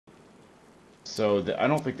So I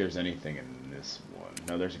don't think there's anything in this one.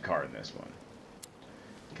 No, there's a car in this one.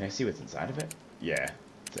 Can I see what's inside of it? Yeah,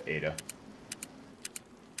 it's an Ada.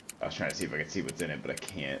 I was trying to see if I could see what's in it, but I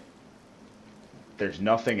can't. There's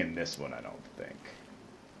nothing in this one, I don't think.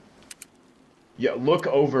 Yeah, look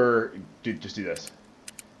over. Dude, just do this.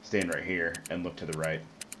 Stand right here and look to the right.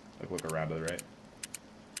 Look around to the right.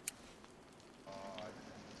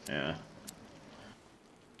 Yeah.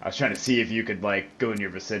 I was trying to see if you could, like, go in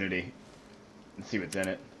your vicinity and see what's in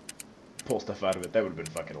it. Pull stuff out of it. That would have been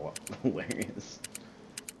fucking hilarious.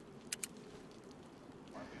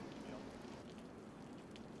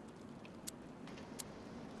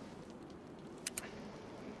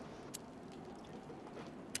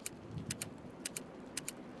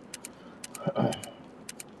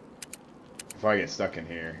 If I get stuck in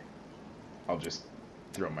here, I'll just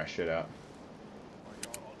throw my shit out.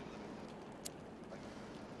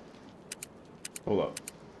 Hold up.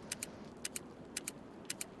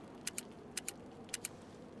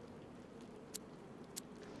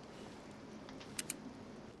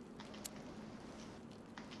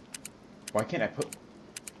 Why can't I put...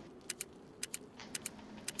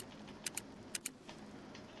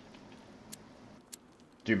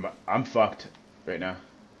 Dude, I'm fucked right now.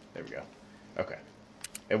 There we go. Okay.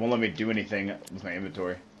 It won't let me do anything with my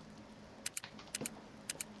inventory.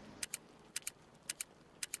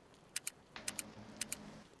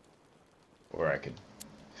 Or I could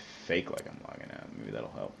fake like I'm logging out. Maybe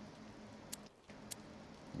that'll help.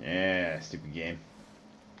 Yeah, stupid game.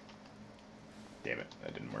 Damn it,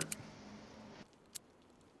 that didn't work.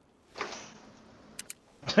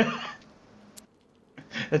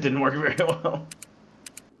 That didn't work very well.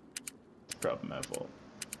 It's probably my fault.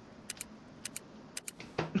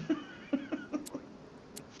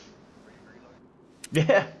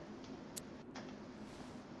 Yeah.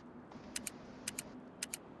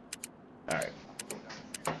 Alright.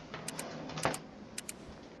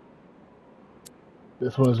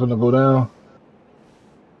 This one's gonna go down.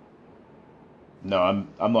 No,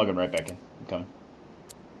 I'm logging right back in. I'm coming.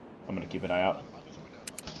 I'm gonna keep an eye out.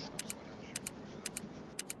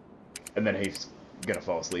 And then he's gonna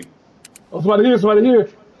fall asleep. Oh, somebody here, somebody here.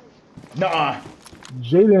 Nuh-uh.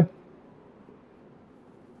 Jaden.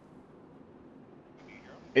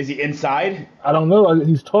 Is he inside? I don't know.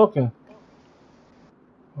 He's talking.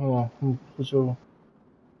 Hold on. Let me switch over.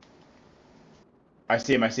 I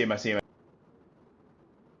see him, I see him, I see him.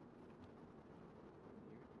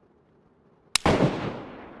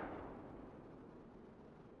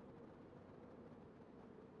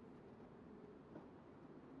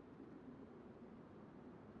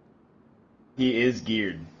 He is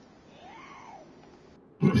geared.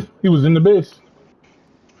 He was in the base.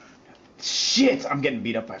 Shit! I'm getting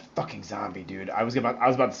beat up by a fucking zombie, dude. I was about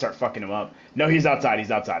to start fucking him up. No, he's outside.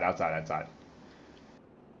 He's outside.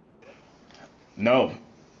 No.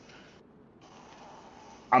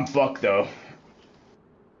 I'm fucked though.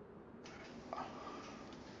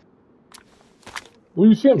 Where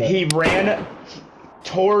you see him at? He ran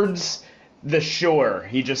towards the shore.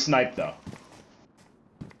 He just sniped though.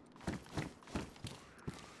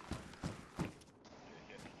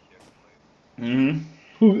 Mm-hmm.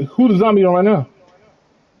 Who the zombie on right now?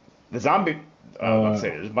 The zombie... let's say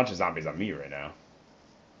there's a bunch of zombies on me right now.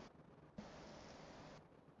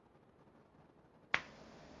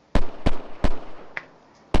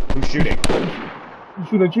 Who's shooting? You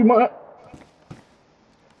shoot at you, Mark?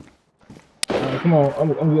 Alright, come on.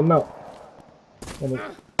 I'm getting out.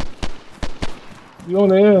 You on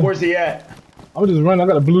there? Where's he at? I'm just running. I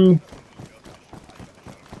got a blue.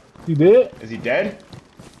 He dead? Is he dead?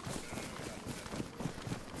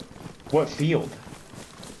 What field?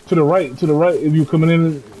 To the right. If you coming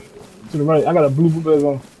in, to the right. I got a blue bag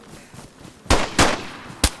on.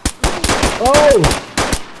 Oh!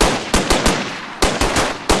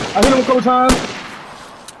 I hit him a couple times.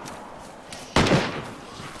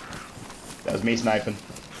 That was me sniping.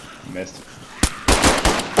 Missed.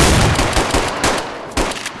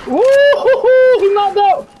 Woo! He knocked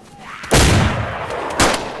out.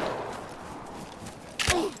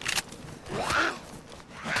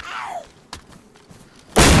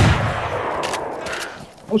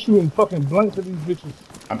 I'm shooting fucking blanks at these bitches.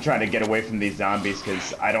 I'm trying to get away from these zombies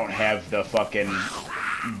because I don't have the fucking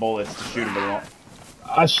bullets to shoot them all.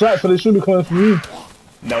 I shot, so they should be coming from you.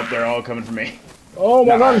 Nope, they're all coming from me. Oh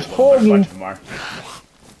my god, it's cold. A bunch of them are.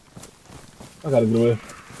 I gotta get away.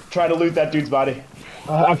 Try to loot that dude's body.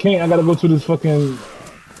 I can't. I gotta go to this fucking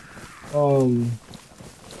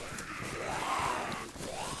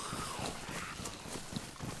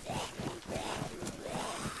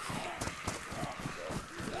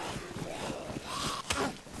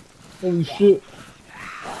Holy shit.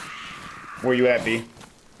 Where you at, B?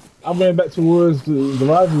 I ran back towards the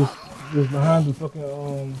garages just behind the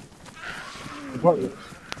fucking apartments.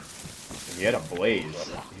 He had a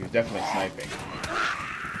blaze. He was definitely sniping.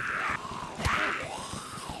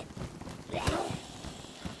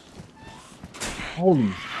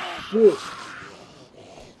 Holy shit.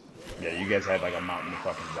 Yeah, you guys had like a mountain of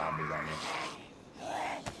fucking zombies on you.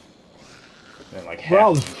 And like Bro, I half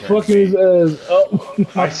was of them turned fucking to his me. ass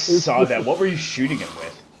up. I saw that. What were you shooting him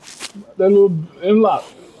with? That little inlock.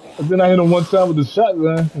 And then I hit him one time with the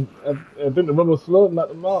shotgun. I think the rubber slug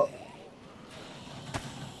knocked him out.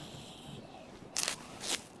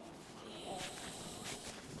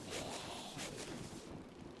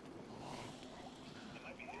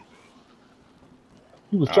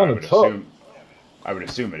 He was I trying would to talk. assume. I would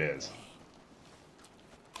assume it is.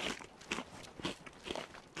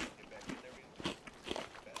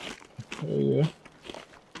 Yeah.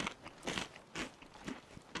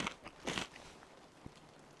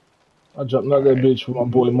 I jumped out that Alright. bitch for my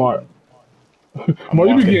boy Mark. I'm Bro, you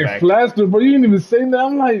be walking getting back. flashed, bro. You didn't even say that.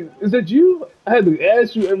 I'm like, is that you? I had to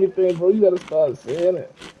ask you everything, bro. You gotta start saying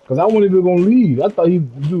it. Cause I wasn't even gonna leave. I thought the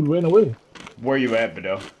dude ran away. Where you at,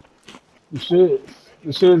 Bedeau? The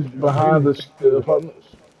shit's behind the apartments.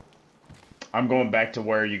 I'm going back to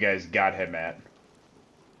where you guys got him at.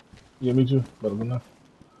 Yeah, me too. Better go now.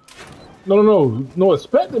 No,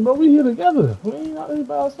 expect it, bro. We here together. We ain't out here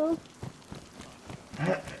by ourselves.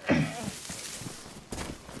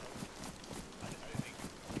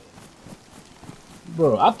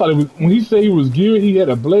 Bro, I thought it was when he said he was geared, he had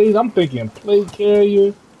a blaze. I'm thinking plate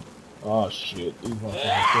carrier. Oh shit, these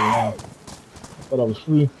motherfuckers still around. I thought I was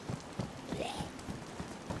free.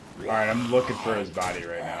 Alright, I'm looking for his body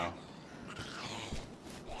right now.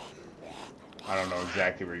 I don't know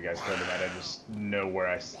exactly where you guys killed him at. I just know where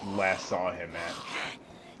I last saw him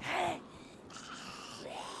at.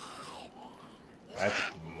 That's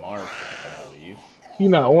Mark, I believe. He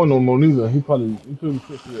not on no more neither. He probably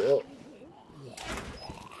pushed it up.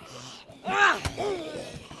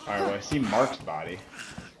 Alright, well I see Mark's body.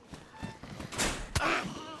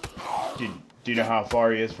 Do you know how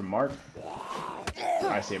far he is from Mark?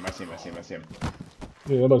 I see him.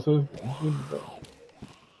 Yeah, I'm about to say.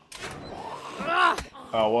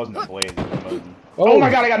 Oh, it wasn't a blaze, it was a Mosin. Oh. Oh my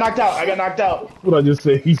god, I got knocked out! What I just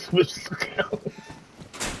say? He switched accounts.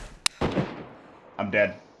 I'm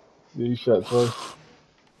dead. Yeah, he shot twice.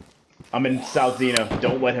 I'm in South Zeno.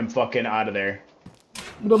 Don't let him fucking out of there.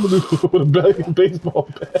 What I'm gonna do with a baseball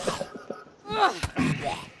bat?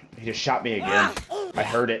 He just shot me again. I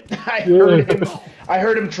heard it. I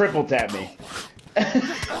heard him triple tap me.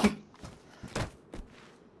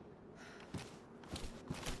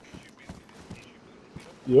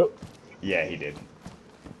 Yep. Yeah, he did.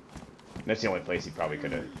 That's the only place he probably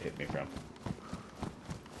could have hit me from.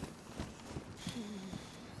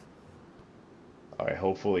 Alright,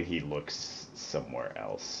 hopefully he looks somewhere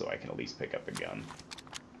else so I can at least pick up a gun.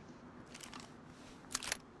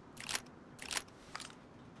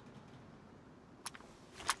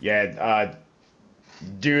 Yeah,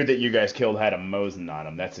 dude that you guys killed had a Mosin on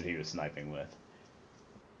him. That's what he was sniping with.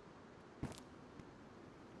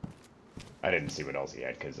 I didn't see what else he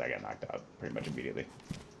had because I got knocked out pretty much immediately.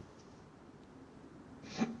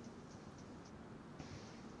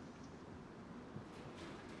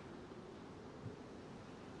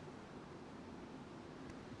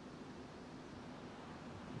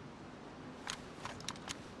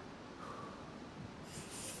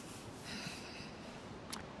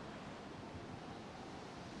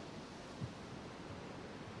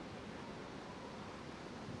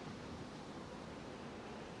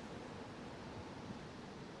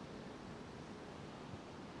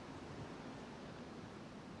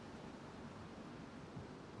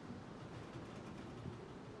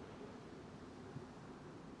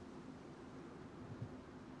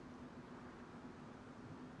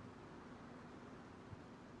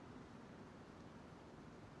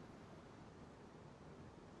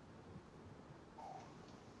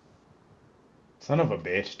 Son of a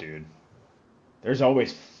bitch, dude. There's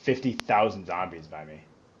always 50,000 zombies by me.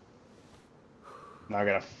 Now I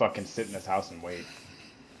gotta fucking sit in this house and wait.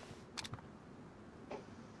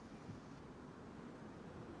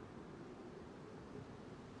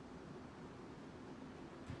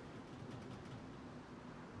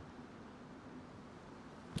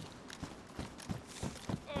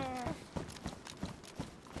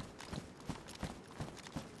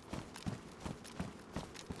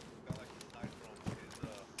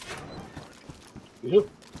 Yep.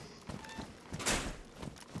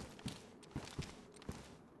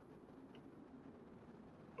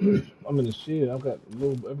 I'm in the shed. I've got a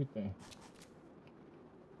little everything.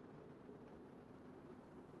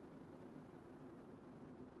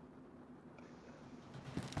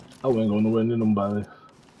 I ain't going nowhere near them bodies.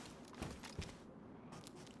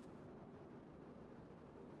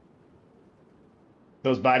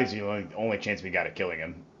 Those bodies are the only chance we got at killing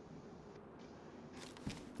him.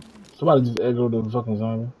 Somebody just aggroed the fucking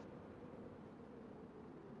zombie.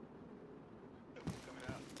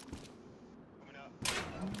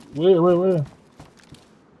 Where?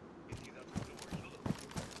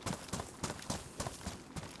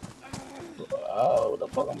 Oh, what the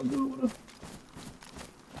fuck I'm gonna do with him?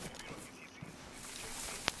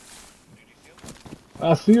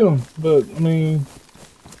 I see him, but I mean,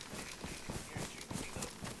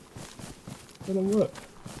 tell him what?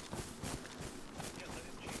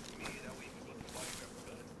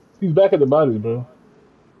 He's back at the bodies, bro.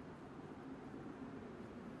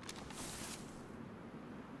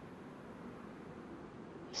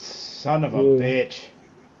 Son of a Yeah, bitch.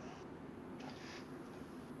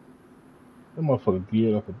 that motherfucker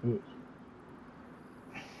geared like a bitch.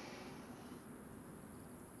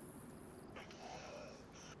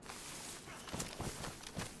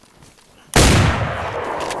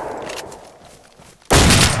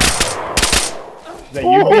 Is that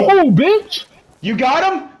you, B? Oh, bitch! You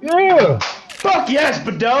got him? Yeah. Fuck yes,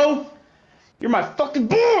 Bado! You're my fucking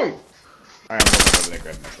boy! Alright, I'm going over there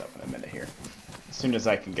grab my stuff in a minute here. As soon as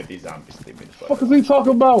I can get these zombies to leave me the fuck What is alone. he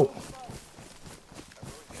talking about?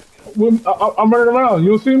 I'm running around. You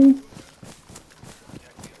don't see me?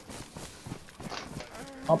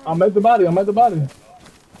 I'm at the body. I'm at the body.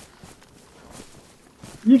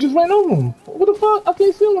 You just ran over him. What the fuck? I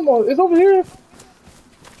can't see him no more. It's over here.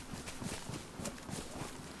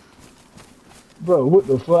 Bro, what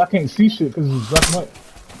the fuck? I can't see shit because it's black and white.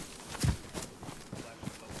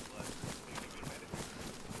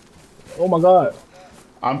 Oh my god.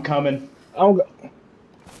 I'm coming. I don't got...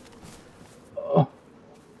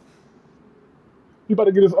 He about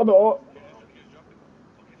to get his other arm.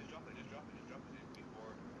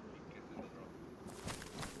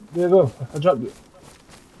 There you go. I dropped it.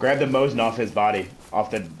 Grab the Mosin off his body.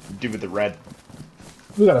 Off the dude with the red.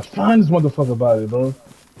 We gotta find this motherfucker body, bro.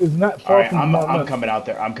 It's not far Alright, from I'm coming out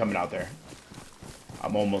there. I'm coming out there.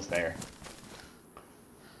 I'm almost there.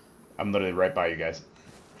 I'm literally right by you guys.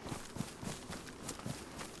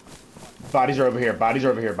 Bodies are over here. Bodies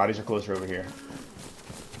are over here. Bodies are closer over here.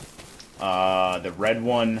 The red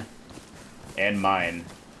one and mine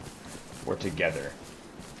were together.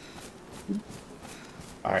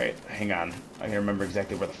 Alright, hang on. I can remember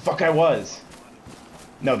exactly where the fuck I was.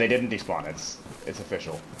 No, they didn't despawn. It's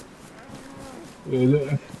official.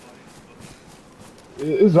 Yeah,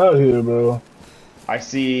 it's out here, bro. I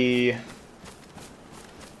see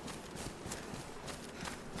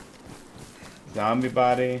zombie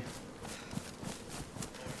body.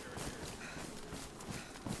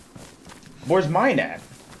 Where's mine at?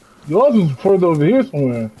 Yours was further over here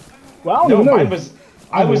somewhere. Well, I don't No, even know. mine was.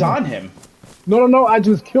 I was on him. No. I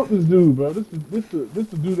just killed this dude, bro. This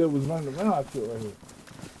the dude that was running around. I killed right here.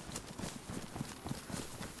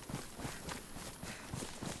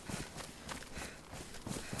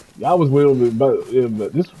 Yeah, I was way over, but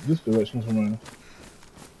this direction somewhere.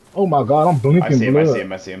 Oh my god, I'm blinking. I see him.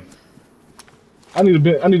 blood. I see him. I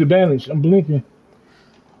need a bandage. I'm blinking.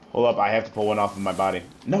 Hold up, I have to pull one off of my body.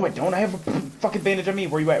 No, I don't. I have a fucking bandage on me.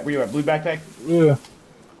 Where you at? Where you at? Blue backpack? Yeah.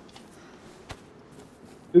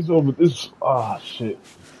 It's over. Shit.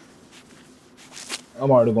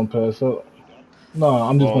 I'm already gonna pass up. No,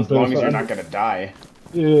 I'm just Well, gonna as long pass as up. you're not gonna die.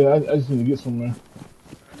 Yeah, I just need to get somewhere.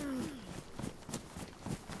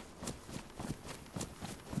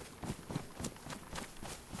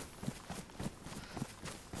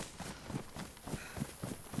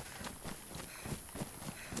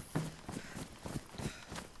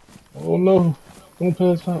 Oh no, don't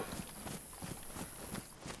pass out.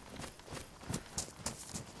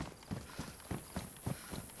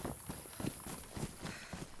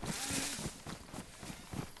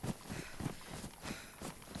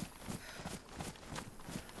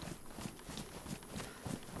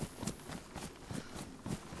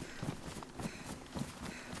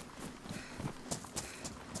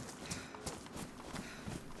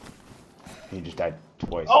 He just died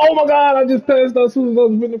twice. Oh my god, I just passed out as soon as I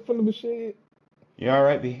was in front of the shed. You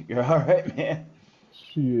alright, B? You're alright, man?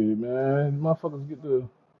 Shit, man. Motherfuckers get the...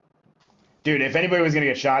 Dude, if anybody was gonna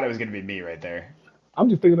get shot, it was gonna be me right there. I'm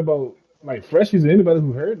just thinking about, like, freshies and anybody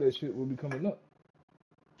who heard that shit will be coming up.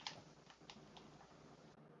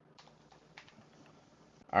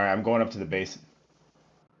 Alright, I'm going up to the base.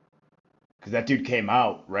 Because that dude came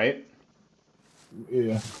out, right?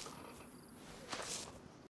 Yeah.